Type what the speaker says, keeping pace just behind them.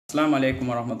Assalamu alaikum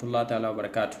warahmatullahi ta'ala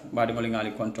wabarakatuh. Badi ngoli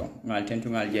ngali konton, ngali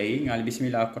tentu ngali jayi, ngali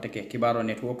bismillah koteke kibaro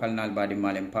network al nal badi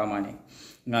malem pamane.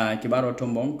 Nga kibaro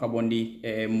tombong kabondi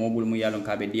mobile mu yalon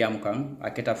kabe diam kan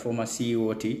aketa former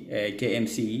CEO ti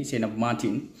KMC Senab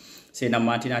Martin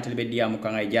atelbe diam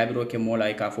kan ay jabiro ke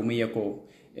mola ka fumiye ko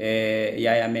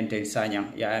Yaya Menteng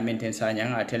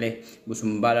Sanyang atele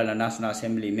busumbala la National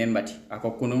Assembly membati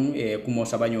akokunun kumo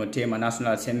sabanyo tema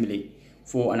National Assembly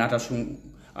fo anata sun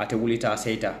ate wulita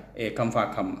seita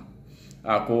kamfa kam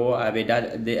ako abe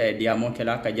diamo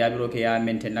kela ka jabiro ke ya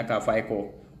Menteng naka fay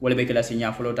ko wala be kala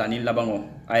sinya flota ni labango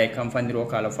ay kamfandiro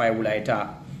kala fay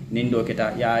wulaita nindo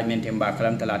keta ya Menteng ba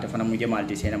kalam talata fana mu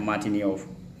jemalti Senab Martin yof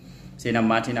Senab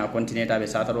Martin a continue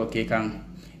tabe sataro ke kan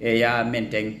ya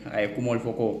Menteng ay kumol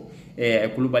foko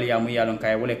kulubali ya mu yalon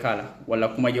kay wala kala wala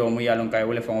kuma jewo mu yalon kay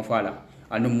wala fango fala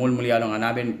anu mol mu yalon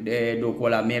anabe do ko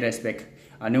la me respect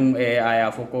anu aya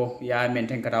foko ya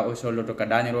Menteng kata o solo to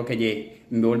kadani roke je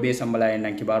mbol be sambala en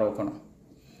nan kibaro kono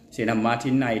Senab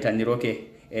Martin na itani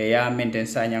roke ya Menteng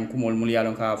Sanyang kumol mu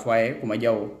yalon ka faye kuma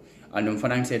jawo anu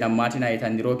fanan Senab Martin na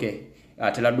itani roke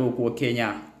atela do ko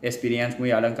Kenya experience mu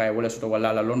yalon kay wala soto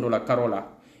wala la londo la karola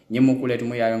nyemo kuleti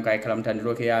mu yalon kay kalam tan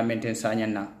roke ya Menteng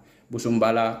Sanyang na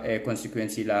busumbala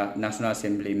consequence la National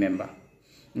Assembly member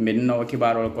menno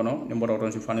kibaro kono ne mboro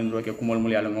ton su fanan roke kumol mu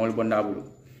yalon ngol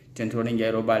bondabulu tentoni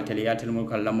jairo balteli yatel mo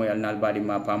kala mo yalnal badi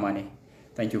ma pamane.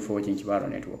 Thank you for watching Kibaro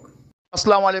Network.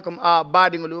 Assalamu alaikum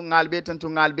badi ngulu ngalbe tentu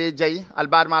ngalbe jay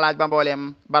albad malaj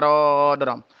bambolem baro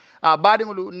doram badi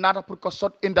ngulu nata pour ko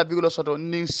sot interview lo soto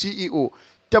ni CEO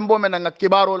tembo men nga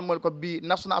Kibaro mol ko bi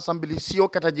National Assembly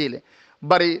CEO kata jele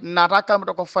bari nata kam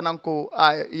to ko fananko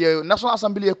National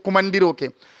Assembly commandiro ke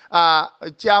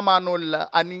chairmanol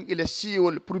ani ile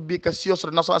CEO pour bi ka CEO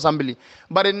sur National Assembly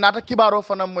bari nata Kibaro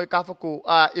fana moy ka fako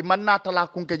e man nata la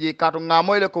kunke je kato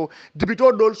ngamoy le ko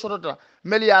dibito dol sotota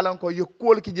mel yalan ko yo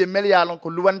kol ki je mel yalan ko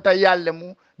luwanta yalle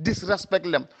mu disrespect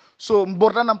lem so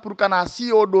mbortanam pour kana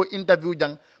CEO do interview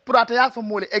jang pour ata ya fa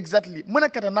mole exactly mona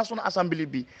kata National Assembly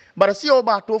bi bara CEO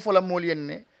ba to fola mole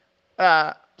yenne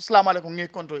assalamu alaikum ngi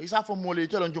konto isa fa mole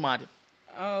kelon jumaade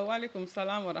Walaikum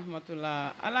salam wa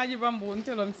rahmatullah. Alaji Bambu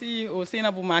ntelom CEO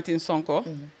Senab Martin Sonko.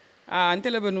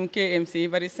 Ntelebe num KMC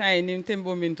bari say ni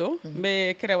tembo minto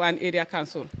be Krewan Area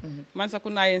Council. Man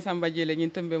sakuna yen samba jele ni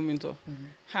tembe minto.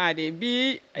 Hade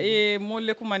bi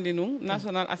molle kumandinu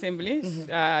National Assembly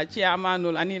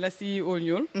chairmanul anila CEO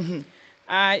nyul.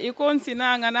 Ikon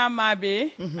sina ngana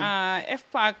mabe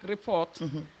FPAC report.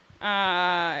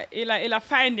 Ila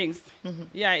findings.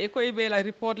 Yeah, iko ibe la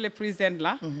report le present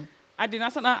la. At the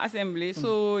National Assembly,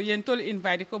 so yentol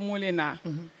invite ko mulena.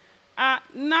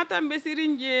 Nata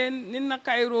mbesirinje nina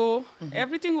Cairo,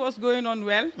 everything was going on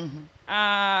well.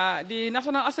 The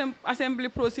National Assembly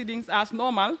proceedings as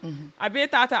normal. Abe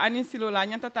tata anin silola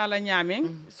nyanta tala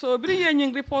nyaming. So bring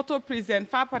yen report to present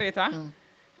fa pareta.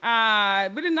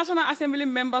 Bring National Assembly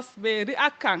members be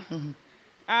react kan.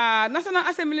 National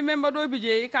Assembly member do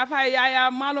bije ka fa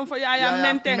Yaya malum fo Yaya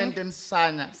Menteng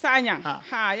Sanyang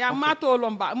ya mato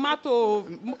lomba mato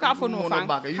mukafo no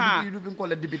fang you bin ko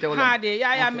la député wala ha de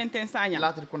Yaya Menteng Sanyang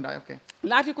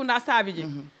lati kunda sabiji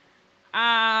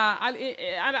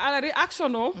ala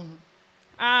reaction no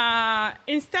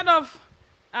instead of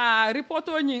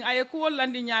reporto nying ay ko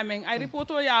landi nyameng ay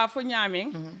reporto ya fo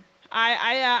nyameng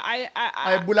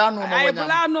ay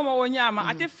bulano ma wonyama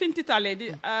ate fintitale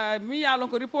di mi yalon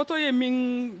ko reporto ye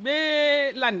min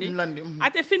be landi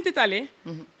ate fintitale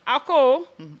ako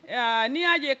ni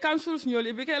aje councils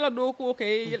nyoli be kala do ko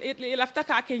ke lafta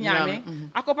ka ke nyame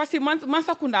ako pasi man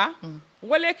sakunda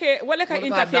wala ka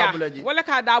interfere wala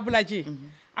ka dabulaji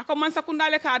ako man sakunda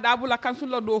le ka dabula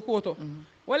council do ko to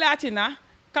wala atina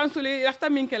council lafta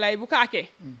min ke lay bu ka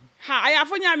ke aya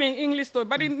fo nyame English to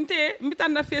bari nte mbitan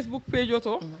na Facebook page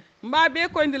to mba be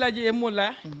ko ndila je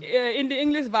mola in the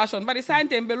English version bari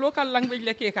sante be local language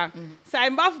le ke kan sa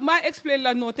mba explain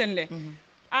la noten le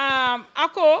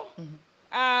ako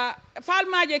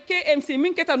falmaje KMC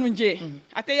min keta nunje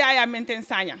ate Yaya Menteng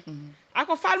Sanyang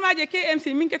ako falmaje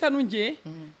KMC min keta nunje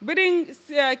bring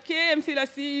KMC la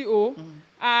CEO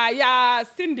ya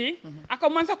Cindy ako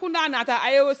man sakunda nata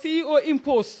ayo CEO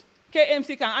impose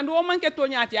KMC kan and woman ke to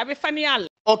nyati abe fanial.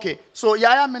 Okay, so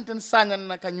Yaya Menteng Sanyang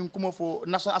na kanyum kuma fo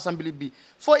National Assembly bi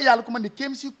fo yal kuma di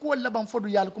KMC ko laban fo du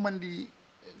yal kuma di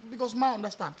because ma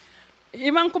understand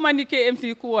iman kuma di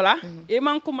KMC ko la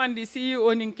iman kuma di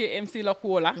CEO nin KMC la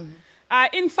ko la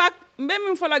In fact,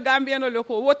 mbemi fola Gambiano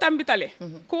loko wo tambitale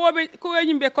ko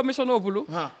nyimbe commissioner bulu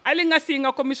ali nga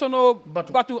singa commissioner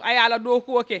batu ayala do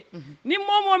ko ke ni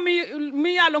momo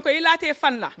mi yalon ko ilate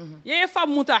fan la ye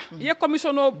famuta ye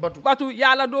commissioner batu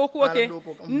yala do ko ke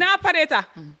na pareta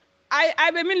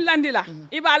ay be min landila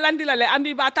iba landila le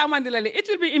andi ba tamandila le it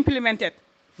will be implemented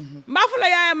mbafula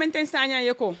Yaya Menteng Sanyang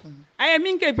yeko ay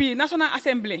min ke bi National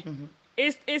Assembly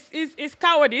is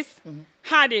cowardice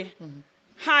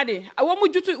hade wo mu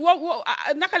jutu wo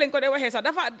naka len ko de waxe sax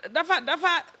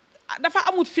dafa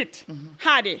amut fit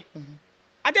hade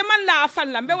ate man la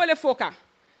fan la mbe wala foka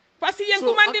parce que yen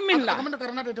commande min la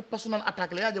personal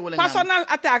attack la yaje wala personal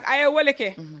attack ay wala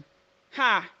ke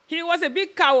he was a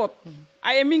big coward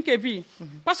ay min ke bi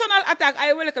personal attack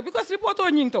ay wala ke because report o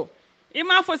nyinto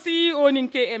ima for CEO in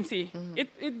KMC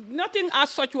nothing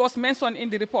as such was mentioned in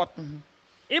the report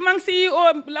Imang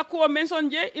CEO la ko mention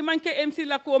je, imang KMC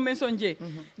la ko mention je.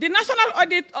 The National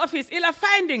Audit Office ila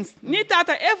findings ni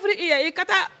tata every year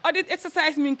ikata audit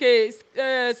exercise minke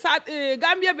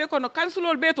Gambia be kono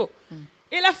councilol beto.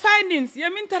 Ila findings ya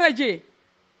min taraje.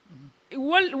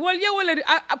 Wol ye wala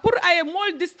pour ay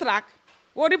mol distract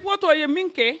wo report o ye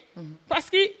minke parce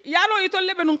que yalo itol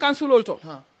lebe nun councilol to.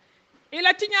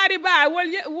 Ila tiñari ba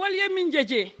wol ye min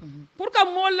jeje pour que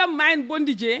mo la main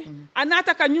bondi je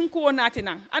anata ka ñun ko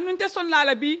natina anu nte son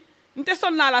la bi nte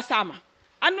son la sama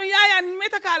anu yaya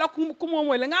meta kala kumo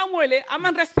mo le nga mo le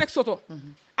aman respect soto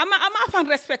ama fan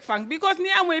respect fan because ni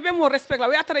amoy be mo respect la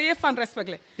we atara ye fan respect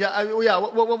le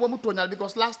wo mu tonal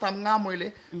because last time nga moy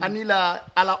le anila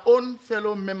ala own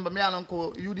fellow member me anan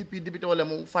ko UDP député wala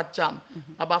mu fatcham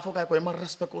aba fokay ko ma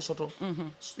respect ko soto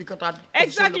ikata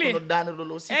exactly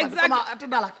kama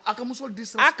atadala aka musol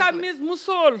disrespect aka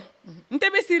musol nte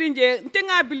be sirinje nte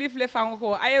nga believe le fan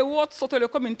ko ay wot soto le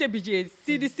comme nte bije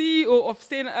the CEO of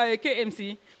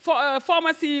KMC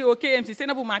former CEO KMC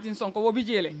Senabu Martin Sonko wo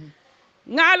bije le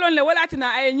ngalon le wala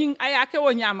tina ay nying ay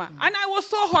akewo nyama and I was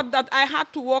so hot that I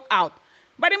had to walk out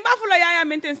but in Buffalo Yaya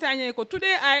Menteng Sanyang ko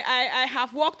today I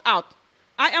have walked out.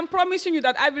 I am promising you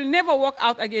that I will never walk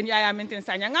out again Yaya Menteng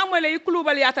Sanyang ngamole ikulu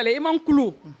bal yatale imam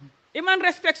kulu iman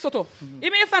respect soto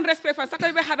ime fan respect fan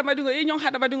sakay be hadama dingo e ñong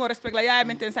hadama dingo respect la Yaya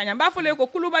Menteng Sanyang Buffalo ko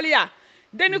kulu bal ya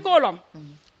deni kolom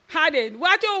hade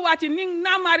wati ning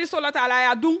na mari solata ala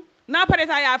ya dung na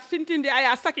pareta ya fintinde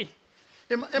aya saki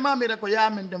ema mere ko ya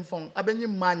men dem fon abe ñi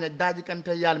maña daji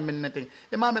kante yal men nete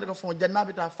ema mere ko fon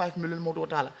jannabi ta 5 million moto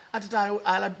tala atata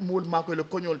ala mul mako le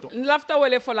konyol to lafta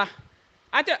wala fola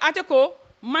ate ko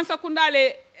mansa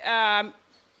kundale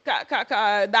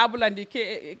ka dabulandi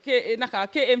ke naka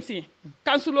KMC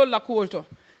kansulo la kuolto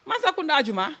mansa kunda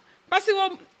juma parce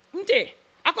que nte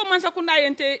ako mansa kunda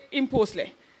yente impose le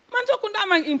mansa kunda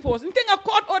man impose nte nga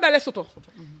court order le soto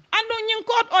ando nyin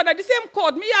court order the same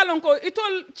court mi yalon ko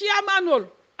itol chairmanol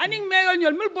aning mayor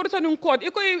nyol mil bortonun court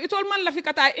itol man la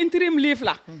fikata interim leave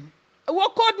la wo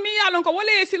court mi yalon ko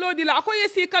wala silo di la ako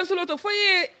yesi kansulo to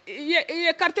foye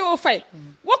ye carte o fay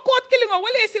wo court kilingo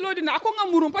wala silo di na ako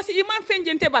ngamurum parce que iman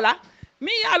fenjente bala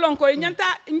mi yalon ko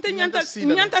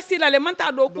nyanta sila le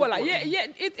manta do ko la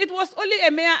it was only a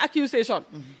mere accusation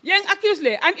yen accused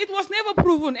le and it was never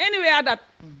proven anywhere that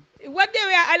what they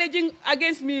were alleging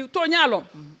against me to nyalo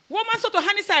woman soto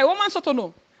hanisai woman soto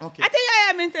no ate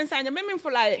Yaya Menteng Sanyang memim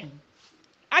fulaye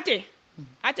ate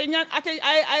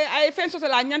I fence soto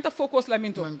la nyanta focus la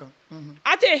minto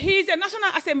ate he is a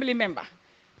National Assembly member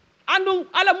andu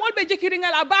ala molbe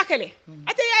jekiringa la bakele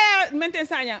ate Yaya Menteng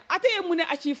Sanyang ate mune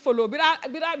achieve follow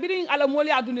biring ala moli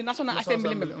adundi National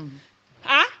Assembly member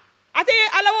ate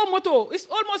ala wo moto is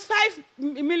almost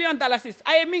 $5 million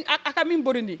I mean akamin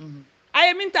borindi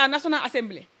I mean ta National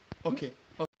Assembly okay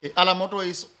ala moto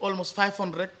is almost $5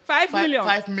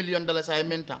 million I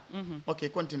meant okay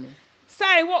continue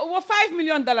say wo $5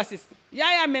 million is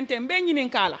Yaya Menteng be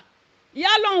nyinin kala ya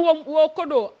long wo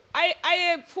kodo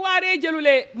ay foire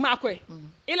jelule makoy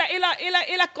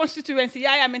ila constituency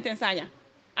Yaya Menteng Sanyang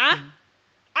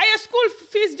ay school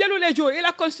fees jelule jo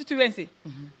ila constituency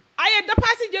ay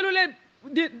dapasi jelule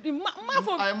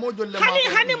mafo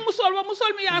hani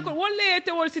musol mi yanko wolle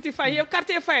te wol city fay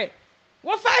quartier fay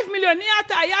wo 5 million ni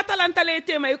ya talantale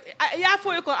tema ya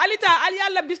foy ko alita al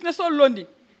yalla business o londi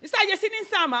isaje sinin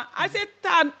sama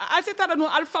alse taranu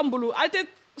alfambulu alte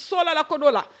sola la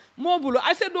kodola mobulu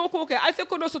alse do ko ke alse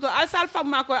kodo soto alse alfam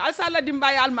mako alse la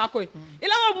dimba yal mako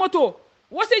ila wo moto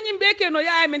wo se nyimbe ke no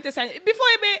Yaya Menteng Sanyang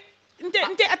before be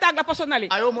nte attack la personally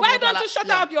why don't you shut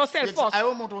out yourself first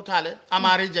ayo moto tale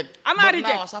ama reject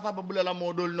now safa babula la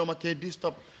modol no ma ke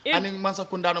stop ani mansa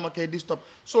kunda no ma ke stop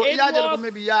so ya jere ko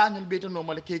maybe ya ñul beta no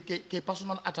ma ke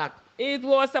personal attack it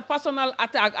was a personal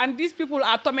attack and these people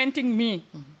are tormenting me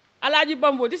Alaji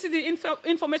Bambo, this is the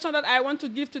information that I want to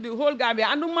give to the whole Gambia.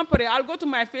 And I'll go to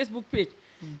my Facebook page.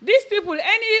 These people,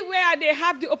 anywhere they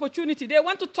have the opportunity, they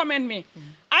want to torment me.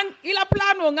 And ila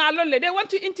plano ngalole, they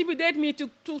want to intimidate me to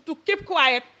keep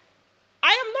quiet. I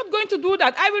am not going to do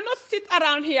that. I will not sit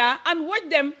around here and watch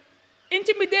them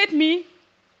intimidate me.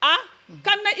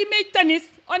 Can na image tennis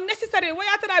unnecessary. Why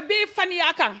atara be fani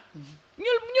akang?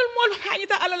 Nyul mol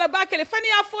hanyita alala bakele fani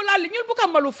afolali nyul buka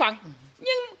malufang.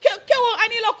 Nying kewo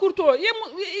anila kurto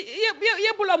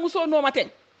ye bula muso no maten.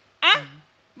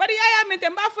 Bari Yaya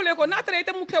Menteng mbafule ko natara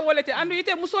ite muke wolete andu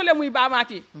ite musole mu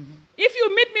ibamati. If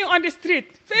you meet me on the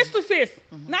street face to face,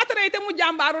 natara ite mu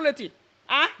jambaro leti.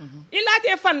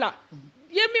 Ilate fan la.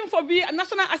 Ye min for be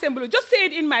National Assembly. Just say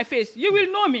it in my face. You will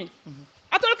know me.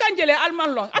 Atol kanjele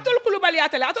alman long. Atol kulubaliya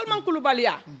tele. Atol man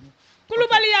kulubaliya.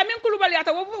 Kulubaliya min kulubaliya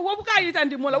ta wobuka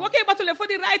yitandi mola. Woke batule for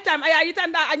the right time aya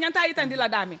yitanda anyanta yitandi la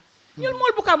dami. Ñul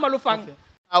mol buka malu fang.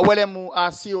 Wale mu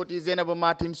CEO ti Zeynabou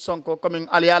Martin Sonko coming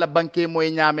aliala banque moy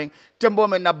ñameng tembo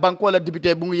men na banko la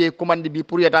député bu ngi commande bi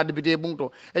pour yata député bu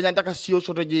to e ñanta ka CEO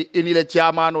soto ji eni le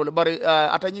chairman le bari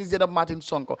atani Zeynabou Martin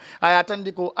Sonko ay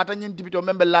atandi ko atani député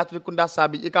membe latri kunda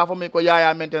sabi e ka fami ko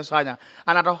Yaya Menteng Sanyang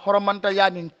anata horomanta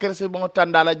yani kerse bon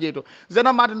tandala jeto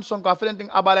Zeynabou Martin Sonko afelenting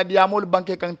abala diamol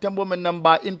banque kan tembo men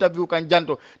namba interview kan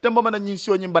janto tembo men ñi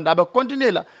sio ñi banda ba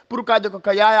continuer la pour ka joko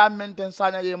ka Yaya Menteng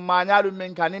Sanyang ye mañalu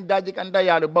men kan daji kan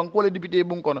da banko le député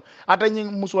bu kono atani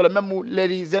musola même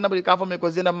lady Zeynabou ka fami ko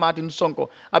Zeynabou Martin Sonko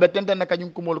abe tenten na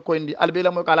kanyum kumol ko indi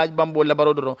albela mo kala bambo la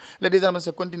barodoro le deuxième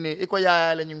c'est continuer iko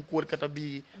Yaya la ñum cour kata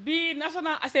bi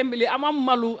National Assembly amam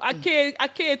malu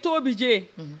ake tobi je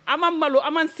amam malu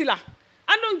aman sila.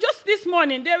 And just this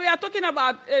morning they were talking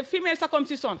about female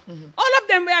circumcision. All of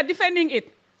them were defending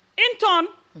it. In turn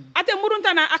ate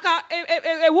muruntana aka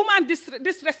a woman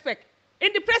disrespect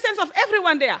in the presence of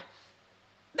everyone there.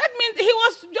 That means he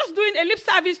was just doing a lip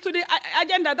service to the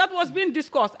agenda that was being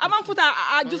discussed. Amang Futa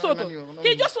Jusoto.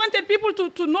 He just wanted people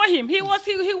to know him. He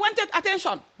wanted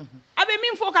attention. Abe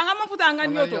min fokang amang Futa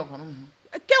nganyoto.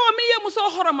 Kewa miye muso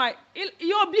horoma.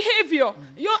 Your behavior,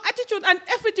 your attitude and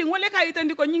everything wale ka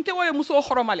itendi ko nyin kewa muso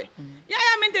horomale.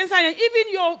 Yaya Menteng Sanyang,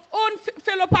 even your own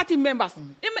fellow party members.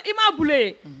 Ima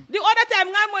bule. The other time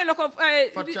ngamoy loko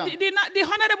the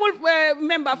honorable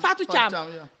member Fatou Cham.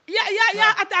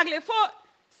 Ya attack for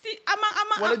si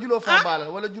ama wala julo fa bala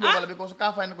wala julo bala because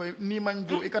ka fay ko ni man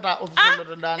ju ikata official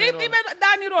do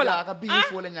dani rola ka bi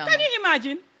fo le nyama can you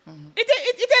imagine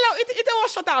it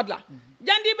was shut out la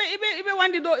jandi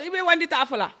ibe wandi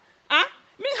tafala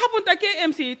min hapunta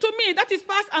KMC to me that is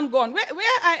past and gone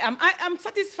where I am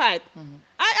satisfied.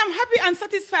 I am happy and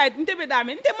satisfied ntebe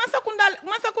dame nte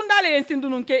masakundale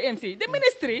yensindunun KMC the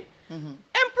ministry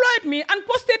employed me and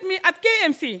posted me at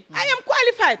KMC. I am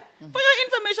qualified. For your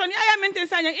information, Yaya Menteng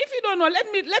Sanyang, if you don't know,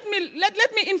 let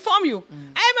me inform you.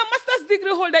 I am a master's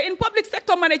degree holder in public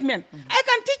sector management. I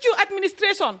can teach you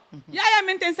administration. Yaya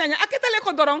Menteng Sanyang, akitale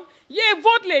ko dorong, ye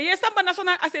vote le, ye samba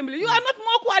National Assembly. You are not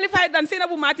more qualified than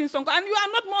Zeynabou Martin Sonko, and you are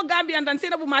not more Gambian than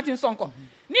Zeynabou Martin Sonko.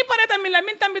 Ni pareta mila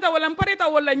min tambita wala pareta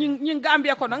wala nying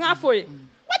Gambia ko nga foye.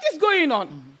 What is going on?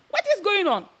 What is going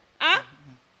on?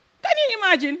 Can you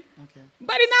imagine?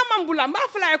 Bari na mambula mba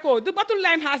fly ko the battle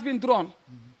line has been drawn.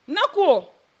 Nako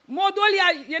modol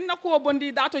ya yen nako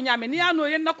bondi dato nyame ni ano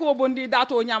yen nako bondi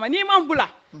dato nyama ni mambula.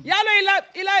 Yalo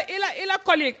ila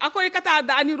colleague ako ikata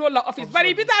da ani role office.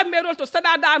 Bari bita me role to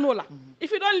stada da anola.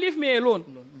 If you don't leave me alone.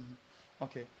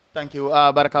 Okay. Thank you.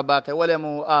 Baraka Bake. Wale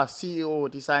mo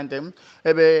CEO ti Santem.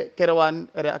 Ebe Kerewan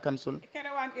Area Council.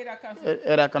 Kerewan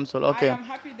Area Council. Okay. I am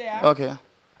happy there. Okay.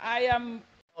 I am.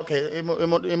 Okay.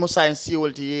 Imo science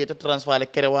CEO ti te transfer le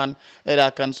Kerewan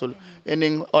Area Council.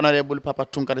 Ening honorable Papa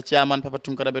Tunkara chairman Papa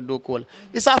Tunkara be do call.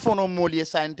 Isa fono moli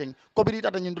Santem. Ko bi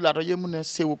tata nyindula to yemune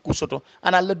sewu kusoto.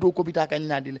 Ana le do ko bitaka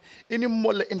nyadile. Ini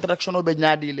mol interaction obe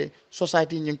nyadile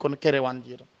society nyin kon Kerewan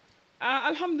jira.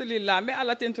 Alhamdulillah mbe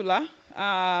ala tentula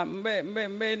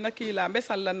mbe nakila mbe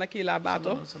salla nakila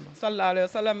bato sallallahu alaihi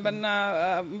wasallam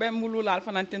banna mbe mulula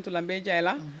alfanan tentula mbe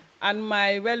jayla and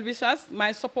my well wishers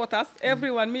my supporters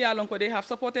everyone me alon ko they have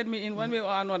supported me in one way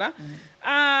or another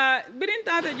birin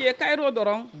tata je kayro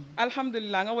dorong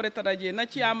alhamdulillah nga wore tata je na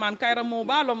ciaman kayra mo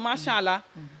balo mashallah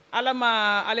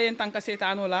alama alayen tanka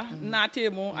setanola na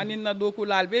temo anin na doku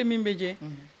lalbe mimbeje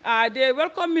they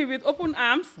welcome me with open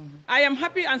arms. I am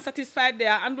happy and satisfied there.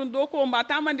 Andun doko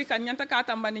mbata mandi kanyanta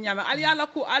kata mbani nyama. Ali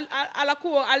alaku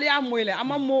aliya mwele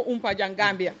ama mo umpa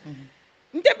Gambia.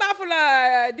 Nte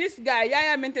bafula this guy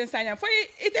Yaya Menteng Sanyang. For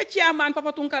ite chairman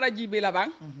Papa Tunkara jibe la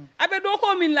bang. Abe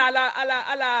doko min la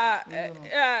ala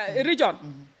region.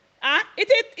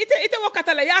 ite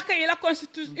wakatala yaka ila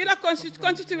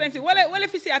constituency wala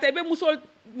fisi ata be musol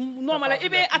normal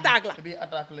ibe attack la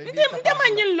nte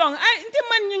man ñing long nte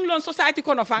man ñing long society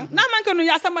kono fang na man ko no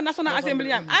ya sama national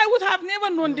assembly I would have never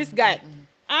known this guy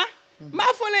ma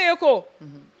fole ko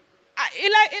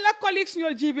ila colleagues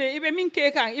ñol jibe ibe min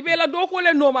ke kan ibe la do ko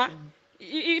le noma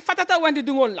fatata wandi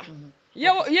dingol la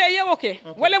ye okay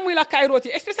wala muy la kairoti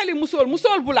especially musol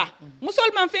bula musol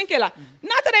man fenke la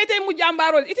nata day tay mu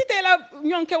jambarol itite la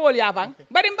ñonke wol yaban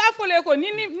bari mba fole ko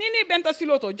ni benta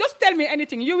siloto just tell me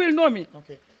anything you will know me.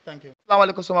 Okay, thank you.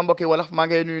 Assalamualaikum sama mbokki wolof maa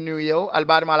ngi nuyu yow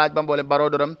albaari ma laaj bambole baro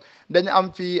doram dañu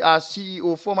am fi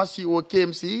CEO former CEO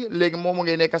KMC léegi moom mu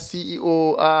ngi nekk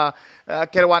CEO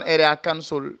Kerwan Area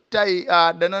Council tey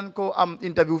danañ ko am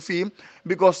interview fii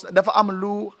because dafa am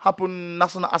lu happen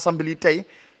National Assembly tey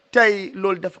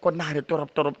loolu dafa ko naare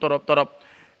torop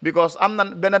because am na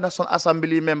benn National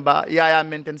Assembly member Yaya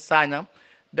Menteng Sanyang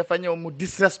dafa ñëw mu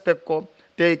disrespect ko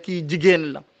te kii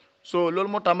jigéen la so loolu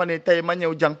moo tax ma ne tey ma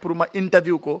ñëw jàng pour ma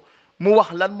interview ko mu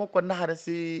wax lan moo ko naxare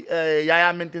si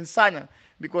Yaya Menteng Sanyang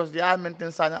because Yaya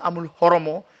Menteng Sanyang amul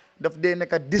xoromo daf dee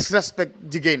nekk disrespect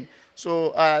jigéen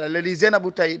so Lady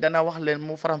Zenabu tey dana wax leen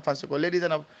mu faram-fàcce ko Lady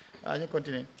Zenabu ñu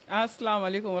continuer.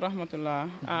 asalaamaaleykum wa rahmatullah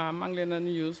maa ngi leen a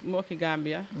nuyu mbokki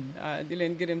Gambia di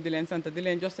leen gërëm di leen sant di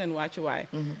leen jox seen wàccuwaay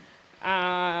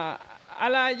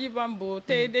Alaaji Bambu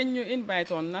tey dañ ñu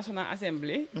invite on National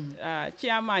Assembly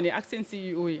chairman yi ak seen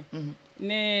CEO yi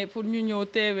ne pour ñu ñëw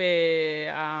teewee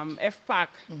FPAC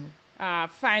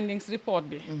findings report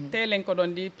bi tey lañ ko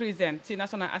doon di present ci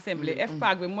National Assembly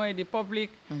FPAC bi mooy di public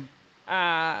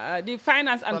the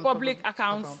Finance and Public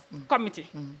Accounts Committee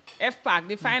FPAC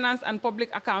the Finance and Public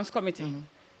Accounts Committee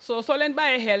so leen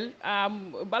bàyyi xel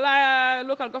bala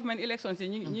local government elections yi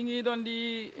ñi ngi doon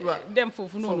di dem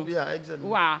foofu noonu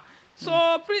waaw so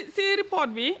see report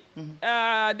bi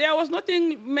there was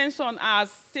nothing mentioned as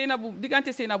diggante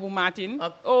Seynabou Martin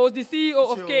or the CEO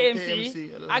of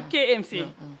KMC ak KMC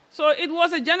so it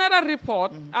was a general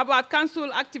report about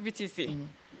council activities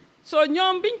so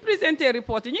ñoom biñ présenté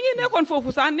report yi ñu ngi nekkoon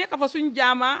foofu sax nekk fa suñ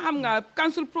jaama xam nga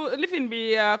council lifin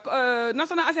bi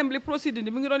National Assembly proceeding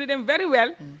bi mu ngi doon di dem very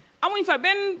well amuñ fa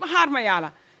benn xaarma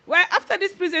yàlla waaye after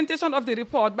this presentation of the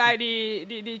report by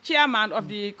the chairman of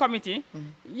the committee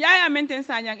Yaya Menteng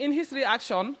Sanyang in his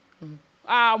reaction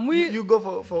you go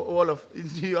for all of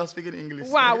you are speaking English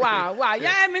waaw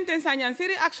Yaya Menteng Sanyang si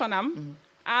reaction am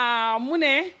mu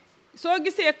ne soo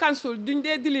gisee council duñ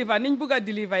dee deliver niñ bëgg a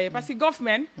deliver yi parce que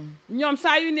government ñoom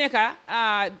saa yu nekk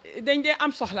dañ dee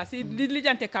am soxla si di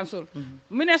lijjante council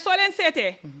mu ne soo leen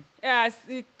seetee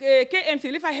KMC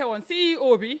li fa xewoon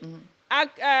CEO bi ak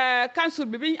council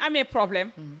bi biñ amee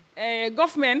problème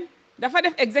government dafa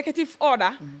def executive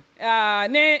order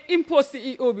ne impose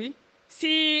CEO bi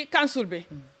si council bi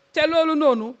te loolu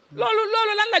noonu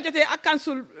loolu lan la jotee ak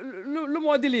council lu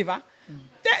moo deliver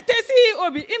te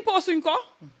CEO bi impose suñ ko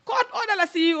court order la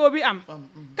CEO bi am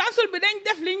council bi dañ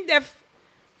def liñ def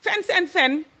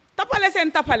fen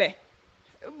tapale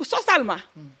sosal ma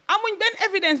amuñ benn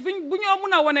évidence bu ñoo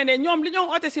mun a wane ne ñoom li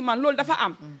ñoo oote si man loolu dafa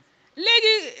am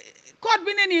léegi court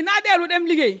bi ne nii naa dellu dem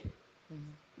liggéey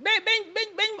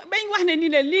bañ wax ne nii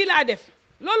leen lii laa def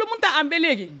loolu mënut a am ba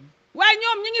léegi waaye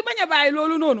ñoom ñi ngi bañ a bàyyi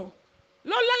loolu noonu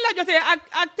loolu lan la jotee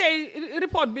ak tey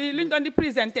report bi luñ doon di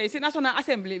présenté si National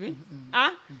Assembly bi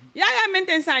Yaya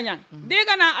Menteng Sanyang dégg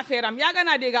naa affaire am yàgg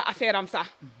naa dégg affaire am sax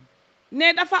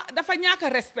ne dafa ñàkk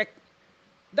respect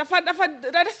dafa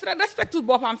respectul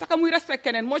boppam sax muy respect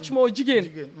keneen moo jigéen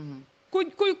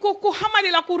ku xamadi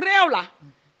la ku réew la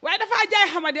waaye dafa jaay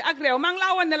xamadi ak réew maa ngi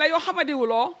laa woon ne la yow xamadi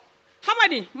wuloo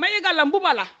xamadi ma yëgal la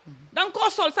mbuba la danga koo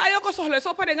sol saa yoo ko soxla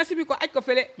soo paree nga sibi ko aj ko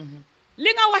fële li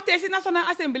nga waxtee si National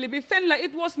Assembly bi fen la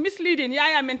it was misleading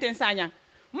Yaya Menteng Sanyang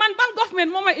man ban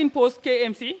government moo ma impose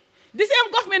KMC the same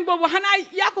government boobu xanaa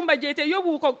Yakumba Jeete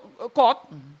yóbbu ko court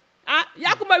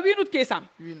Yakumba wiinut keesam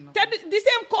te the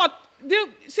same court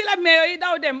si la mayor yi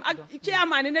daw dem ak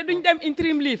chairman yi ne duñ dem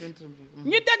interim leave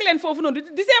ñu teg leen foofu noonu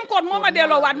the same court moo ma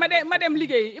delloowaat ma dem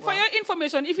liggéey for your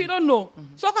information if you don't know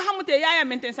soo ko xamutee Yaya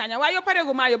Menteng Sanyang waaye yow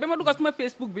pareegu maa yow ba ma dugg suma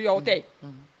Facebook bi yow tey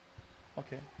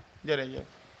ok jërëjëf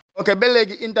ok ba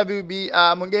léegi interview bi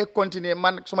mu ngi continuer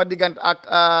man suma diggante ak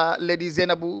Lady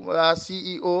Zenabu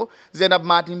CEO Zenab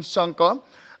Martin Sonko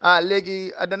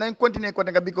léegi danañ continuer ko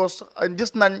nga because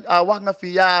gis nañ wax nga fi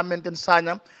Yaya Menteng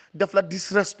Sanyang def la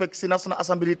disrespect si National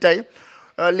Assembly tey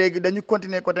léegi dañu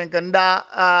continuer ko nga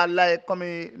ndaa like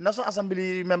comme National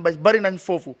Assembly members bari nañ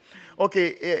foofu ok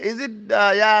is it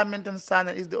Yaya Menteng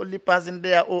Sanyang is the only person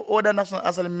there or other National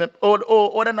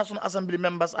Assembly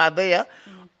members are there?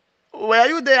 Were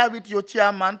you there with your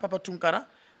chairman, Papa Tunkara?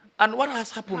 and what has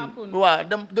happened waaw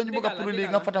dañu bëgg a pour li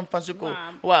nga fatam fansi ko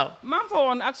waaw man fa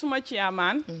woon ak suma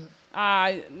chairman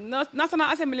National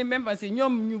Assembly members yi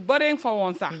ñoom ñu bëree fa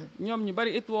woon sax ñoom ñu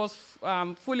bëri it was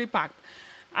fully packed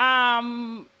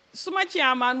suma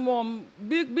chairman moom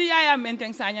bi Yaya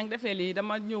Menteng Sanyang defee lii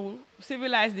dama ñëw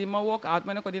civilized di ma work out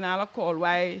ma ne ko dinaa la call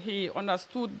waaye he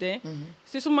understood de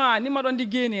si suma ni ma doon di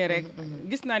génnee rek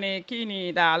gis na ne kii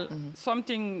nii daal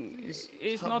something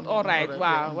is not all right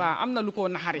waaw am na lu ko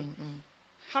naxari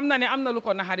xam na ne am na lu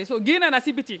ko naxari so génn na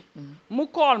si biti mu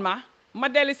call ma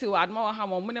dellu si waat ma wax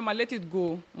moom mu ne ma let it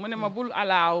go mu ne ma bul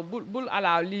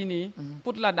allow lii nii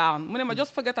put la down mu ne ma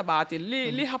just forget about it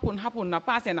li happen na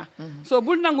passé na so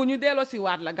bul nangu ñu delloo si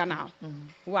waat la gannaaw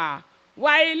waaw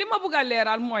waaye li ma bëgg a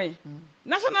leeral mooy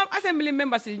National Assembly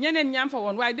members yi ñeneen ñaam fa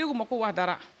woon waaye dégguma ko wax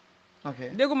dara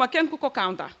dégguma kenn ku ko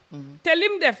counter te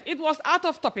lim def it was out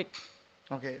of topic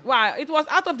waaw it was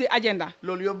out of the agenda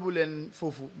loolu yóbbu leen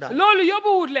foofu daal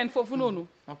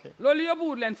loolu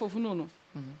yóbbuwut leen foofu noonu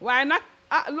waaye nag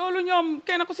loolu ñoom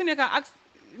kenn ku si nekk ak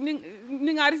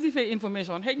ni nga receive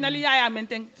information xëy na li Yaya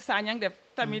Menteng Sanyang def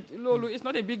tamit loolu is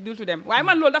not a big deal to them waaye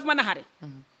man loolu daf ma naxari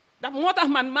daf moo tax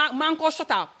man maa ngi koo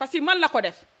sotaaw parce que man la ko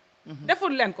def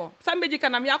deful leen ko sa mbéji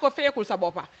kanam yaa ko feekul sa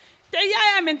boppa te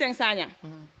Yaya Menteng Sanyang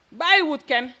bàyyiwut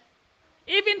kenn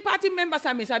even party member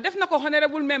sami sax def na ko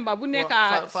honorable member bu nekk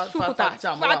Sukuta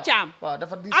Fat Cham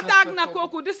attaque na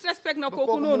kooku disrespect na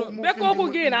kooku noonu ba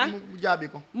kooku génna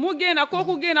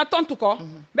kooku génna tontu ko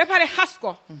ba pare xas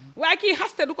ko waaye kii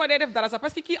xaste du ko dee def dara sax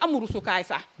parce que kii amuru sukaay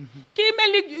sax kii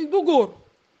mel ni du góor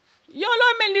yow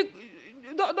loo mel ni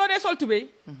doo dee sol tubéy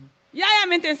Yaya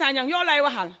Menteng Sanyang yow lay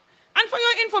waxal and for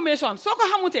your information soo ko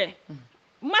xamutee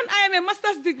man I am a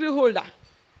master's degree holder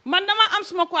man dama am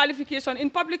suma qualification in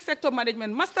public sector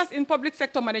management masters in public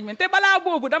sector management te balaa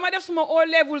boobu dama def suma O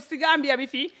levels ci Gambia bi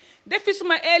fii def fi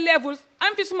suma A levels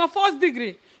am fi suma first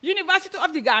degree University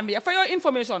of the Gambia for your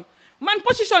information man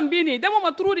position bii nii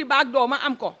demuma through the back door ma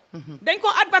am ko dañ ko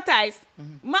advertise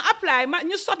ma apply ma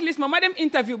ñu shortlist ma dem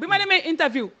interview bi ma demee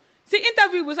interview si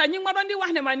interview bi sax ñu ngi ma doon di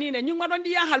wax ne ma nii ne ñu ngi ma doon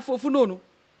di yaaxal foofu noonu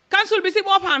council bi si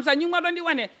boppam sax ñu ngi ma doon di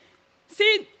wax ne si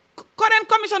current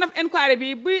commission of inquiry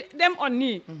bi dem on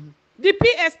nii the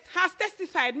PS has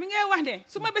testified mi ngay wax ne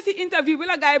su ma ba si interview bi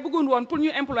la gars yi bëggoon woon pour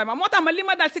ñu employ ma moo tax ma li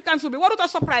ma dal si council bi warut a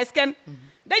surprise kenn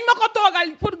dañ ma ko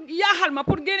toogal pour yaaxal ma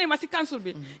pour génne ma si council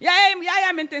bi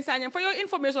Yaya Menteng Sanyang for your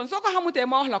information soo ko xamutee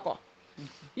ma wax la ko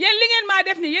yéen li ngeen maa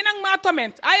def ni yéen ak maa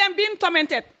torment I am being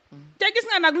tormented te gis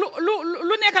nga nag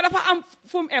lu nekk dafa am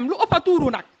fu mu em lu ëpp a tuuru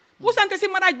nag bu sante si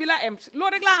maraaj bi la em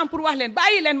loolu rek laa am pour wax leen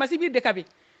bàyyi leen ma si biir dëkk bi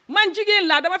man jigéen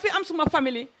laa dama fi am suma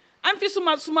famille am fi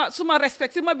suma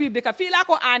respect suma biir dëkk fii laa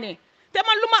ko aanee te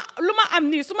man lu ma am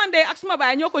nii suma ndey ak suma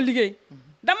baay ñoo ko liggéey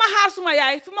dama xaar suma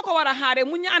yaay fi ma ko war a xaaree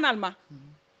mu ñaanal ma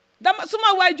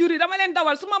suma waajur yi dama leen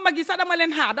dawal suma mag yi sax dama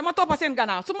leen xaar dama toppa seen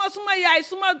gannaaw suma yaay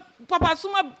suma papa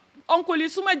suma oncle yi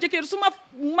suma jëkkër suma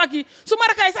mag yi suma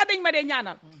rakay sax dañ ma dee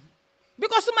ñaanal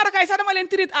because suma rakay sax dama leen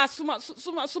treat as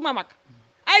suma mag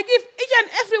I give each and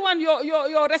everyone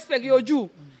your respect your due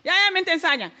Yaya Menteng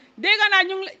Sanyang dégg naa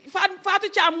ñu Fatou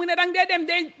Thiam mu ne dang dee dem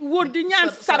dee wóor di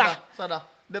ñaan sarax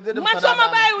man soo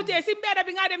ma bàyyiwutee si mbedda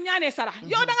bi nga dem ñaanee sarax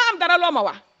yow da nga am dara loo ma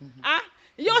wax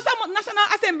yow sa National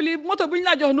Assembly moto bu ñu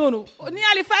la jox noonu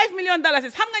nearly $5 million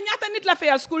xam nga ñaata nit la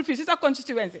fayal school fee si sa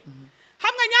constituency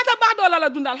xam nga ñaata baax doola la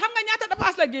dundal xam nga ñaata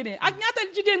dépasse la génnee ak ñaata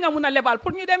jigéen nga mun a lebal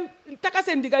pour ñu dem taka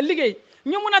seen digal liggéey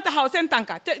ñu mun a taxaw seen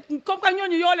tànka te comme que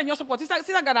ñooñu yoo leen ñoo support si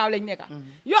sa gannaaw lañ nekka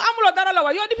yow amuloo dara la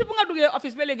wax yow depuis bu nga duggee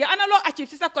office ba léegi ana loo achieve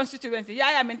si sa constituency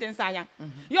Yaya Menteng Sanyang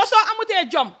yow soo amutee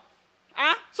jom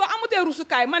soo amutee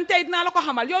rusukaay man tey dinaa la ko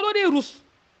xamal yow doo dee rus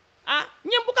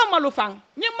ñim bu ka malu fang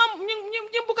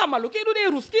ñim bu ka malu kii du dee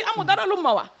rus kii amul dara lu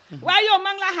ma wax waaye yow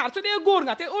maa ngi laa xaar su dee góor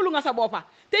nga te óolu nga sa boppa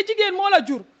te jigéen moo la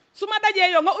jur su ma dajee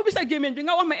yow nga ubbi sa gémmiñ bi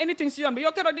nga wax ma anything si yoon bi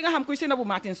yow keroog di nga xam kuy Sainabou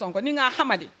Martin Sonko ni nga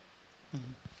xamadi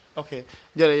ok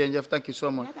jërëjëf thank you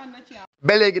so much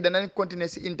ba léegi danañ continuer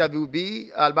si interview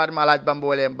bi albaari ma laaj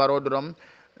Bamboleh Barrow Dorom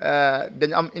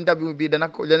dañu am interview bi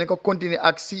danañ ko continuer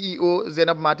ak CEO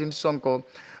Sainabou Martin Sonko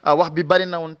wax bi bari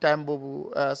na woon time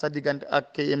boobu sa diggante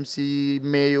ak KMC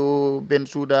Mayo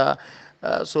Bensouda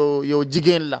so yow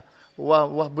jigéen la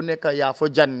wax bu nekk yaa fo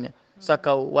janne sa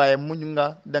kaw waaye muñ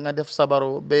nga da nga def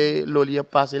sabaro ba loolu yëpp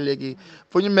passé léegi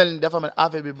fu ñu mel ni dafa mel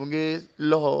affaire bi bu ngi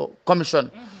loxo commission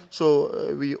so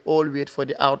we all wait for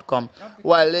the outcome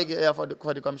waaye léegi for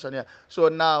the commission yeah so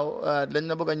now dañ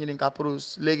na bëgg a ñinin ka pour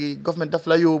léegi government daf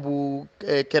la yóbbu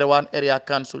Kerewan area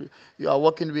council you are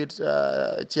working with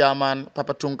chairman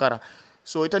Papa Tunkara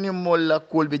so itani mol la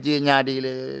kool bi je ñaadi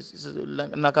le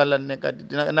naka la nekk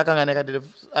naka nga nekk di def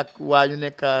ak waa ñu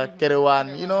nekk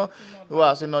kerewaan you know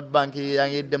waaw si North Bank yi yaa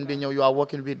ngi dem di ñëw you are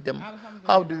working with them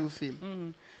how do you feel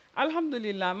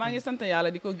alhamdulillah maa ngi sant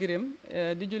yàlla di ko gërëm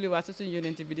di julliwaat si suñu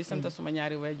yonent bi di sant suma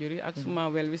ñaari waajur yi ak suma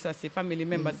well wishes si family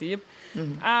members yi yëpp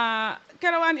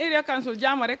Kerewan area council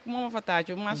jaama rek moo ma fa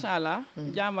taacu macha allah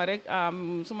jaama rek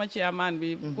suma chairman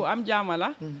bi ku am jaama la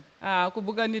ku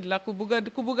bugga nit la ku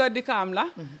bugga dikaam la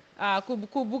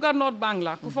ku bugga North Bank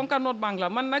la ku fonka North Bank la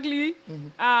man nag lii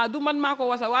du man maa ko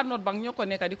wasa waa North Bank ñoo ko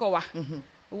nekk di ko wax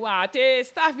waaw te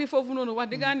staff bi foofu noonu wax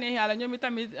dëgg ne yàlla ñoom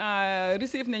itamit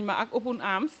receive nañ ma ak open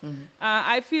arms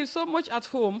I feel so much at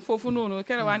home foofu noonu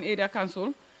Kerewan area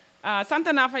council sant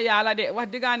naa fa yàlla de wax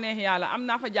dëgg ne yàlla am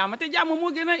naa fa jàmm te jàmm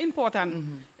moo gën a important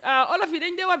olof yi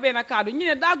dañ dee wax benn kaddu ñu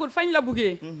ne daagul fañ la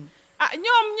buggee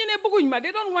ñoom ñu ne bëgguñ ma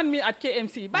they don't want me at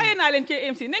KMC bàyyi naa leen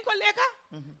KMC nañ ko lekka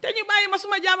te ñu bàyyi ma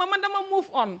suma jàmm man dama move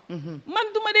on man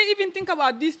duma dee even think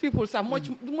about these people sax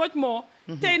much more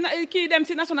tey kii dem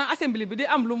si National Assembly bi di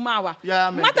am lu maawa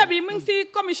mata bi mu ngi si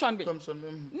commission bi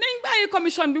nañ bàyyi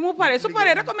commission bi mu pare su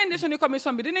pare recommendation yi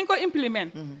commission bi dinañ ko implement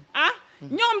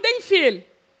ñoom dañ fail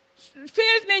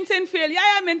nañ seen fail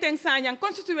Yaya Menteng Sanyang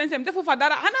constituency am defu fa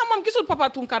dara xanaa moom gisul Papa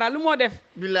Tunkara lu moo def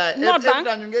billaay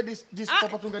ñu ngi gis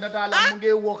Papa Tunkara nataala mu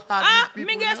ngi work hard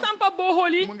mi ngi sampa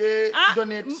bohol yi mu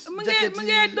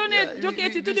ngi donate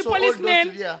jokeeti to the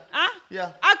policemen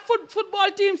ak football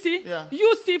team si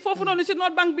youth si foofu noonu si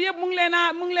North Bank bi yëpp mu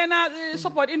ngi leen a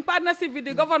support in partnership with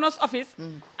the governor's office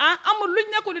amul luñ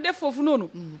nekkul di def foofu noonu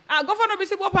governor bi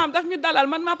si boppam daf ñu dalal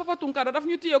man maa Papa Tunkara daf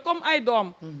ñu téye comme ay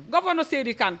doom governor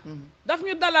Seydi Kane daf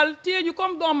ñu dalal téye ñu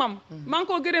comme doomam maa ngi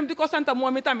ko gërëm di ko sant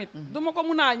moom i tamit du ma ko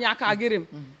mun a ñàkkaa gërëm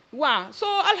waaw so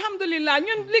alhamdulillah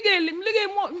ñun liggéey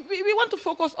moo we want to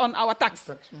focus on our tax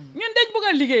ñun dañ bëgg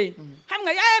a liggéey xam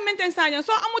nga Yaya Menteng Sanyang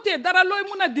soo amutee dara looy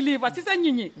mun a deliver si sa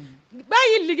nit ñi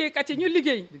bàyyi liggéeykat yi ñu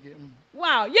liggéey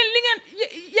waaw yéen li ngeen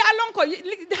yàllon ko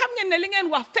xam ngeen ne li ngeen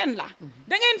wax fen la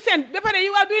da ngeen fen ba pare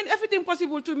you are doing everything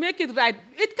possible to make it right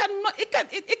it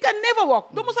can never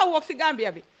work du musa work si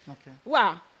Gambia bi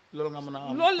waaw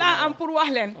loolu laa am pour wax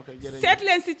leen seet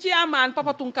leen si chairman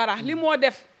Papa Tunkara li moo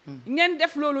def ngeen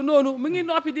def loolu noonu mu ngi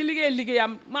noppi di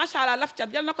liggéeyam macha allah laf cat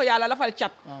yal na ko yàlla lafal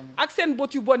cat ak seen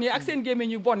bot yu bon yi ak seen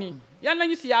gémmiñ yu bon yi yal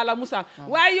nañu si yàlla musal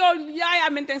waaye yow Yaya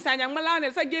Menteng Sanyang ma laa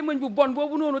ne sa gémmiñ bu bon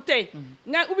boobu noonu tey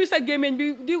nga ubbi sa gémmiñ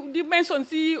bi di mention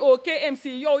CEO KMC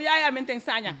yow Yaya Menteng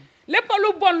Sanyang lépp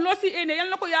lu bon loo si ene yal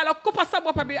na ko yàlla koppa sa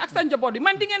boppa bi ak sa njaboot bi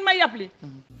man di ngeen may yàpli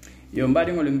yo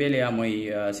mbaɗigol mbele ya moy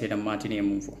seeɗa matini e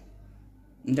mum fo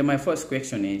nde my first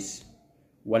question is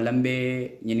walla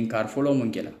mbe ñinin kar folo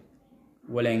mum gela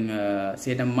walen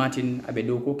seeɗa matin aɓe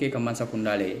dow ko ke kam man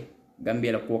sakundale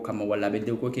gambiyala ko kama walla aɓe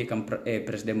dow ko ke kam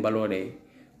président balode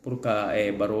pour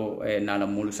que baro nala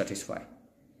mulu satisfy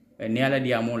ni ala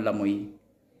diyamol lamoy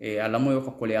a lamoyo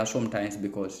kakkole a sometimes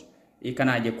because i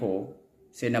kanaje ko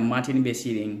seeɗa matin ɓe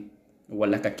sirin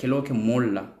walla ka keloke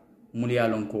molla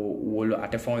muliyalon ko wolo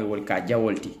ate fon e wol ka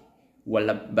jawolti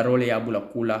walla barole ya bula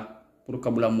kula pour ka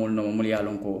bula mol no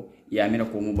muliyalon ko ya mina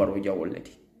ko mu baro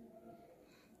jawolleti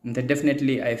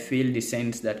definitely I feel the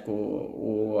sense that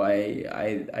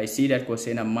I see that ko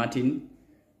Sena Martin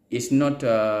is not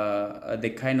the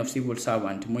kind of civil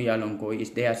servant muliyalon ko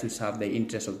is there to serve the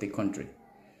interests of the country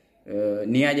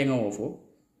niaje ngawofo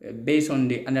based on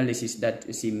the analysis that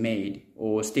she made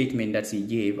or statement that she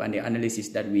gave and the analysis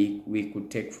that we could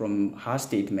take from her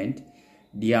statement,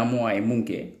 Diamo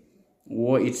Munke,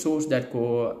 it shows that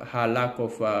her lack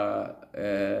of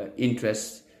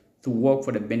interest to work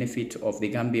for the benefit of the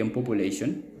Gambian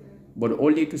population, but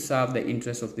only to serve the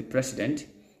interests of the president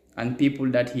and people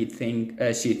that she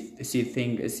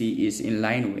thinks she is in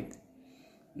line with.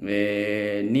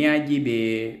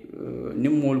 Niajibe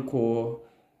Nimolko.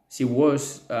 She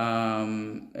was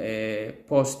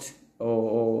post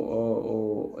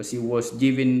or she was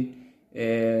given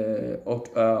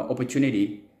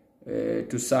opportunity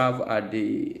to serve at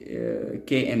the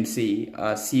KMC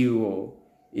as CEO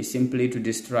is simply to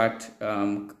distract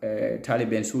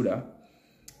Taliban Suda.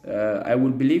 I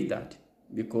would believe that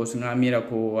because ngamira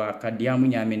ko kadiamu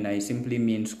nyamina simply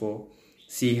means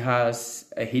she has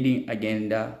a hidden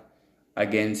agenda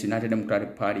against United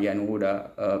Democratic Party and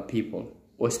other people.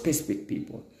 Or specific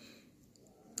people.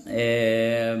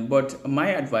 But my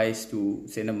advice to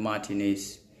Senator Martin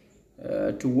is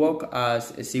to work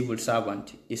as a civil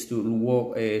servant is to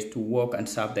work and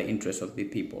serve the interests of the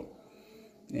people.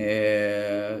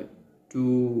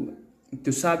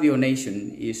 To serve your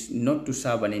nation is not to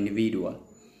serve an individual.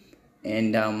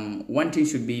 And one thing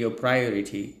should be your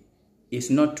priority is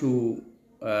not to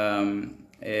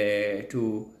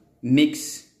to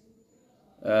mix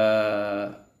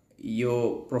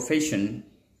your profession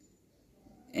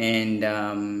and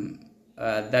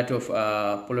that of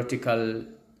political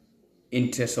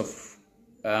interests of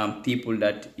people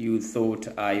that you thought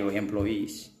are your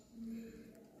employees.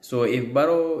 So if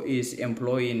Barrow is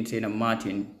employing St.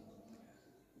 Martin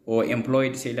or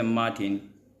employed St. Martin,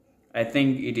 I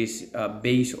think it is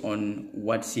based on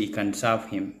what she can serve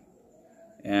him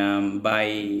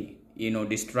by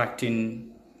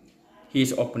distracting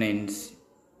his opponents,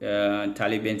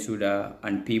 Taliban Suda,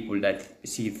 and people that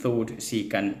she thought she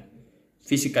can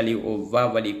physically or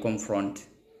verbally confront,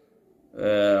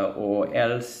 or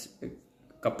else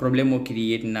a problem will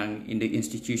create in the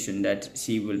institution that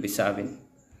she will be serving.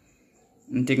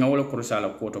 Ntingawolo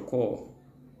kurusala protocol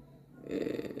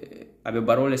abe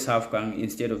barole serve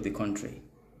instead of the country,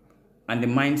 and the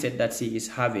mindset that she is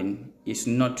having is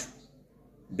not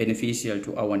beneficial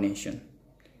to our nation.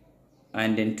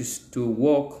 And then to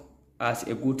work as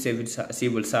a good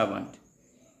civil servant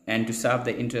and to serve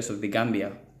the interests of the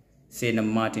Gambia, St.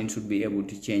 Martin should be able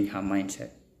to change her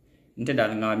mindset.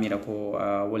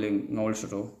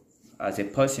 As a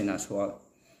person as well,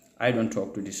 I don't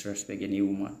talk to disrespect any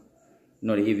woman,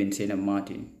 not even St.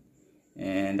 Martin.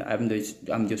 And I'm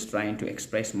just trying to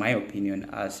express my opinion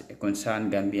as a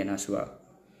concerned Gambian as well.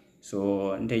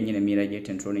 So thank you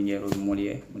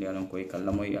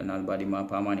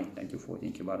for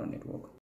watching Kibaro Network.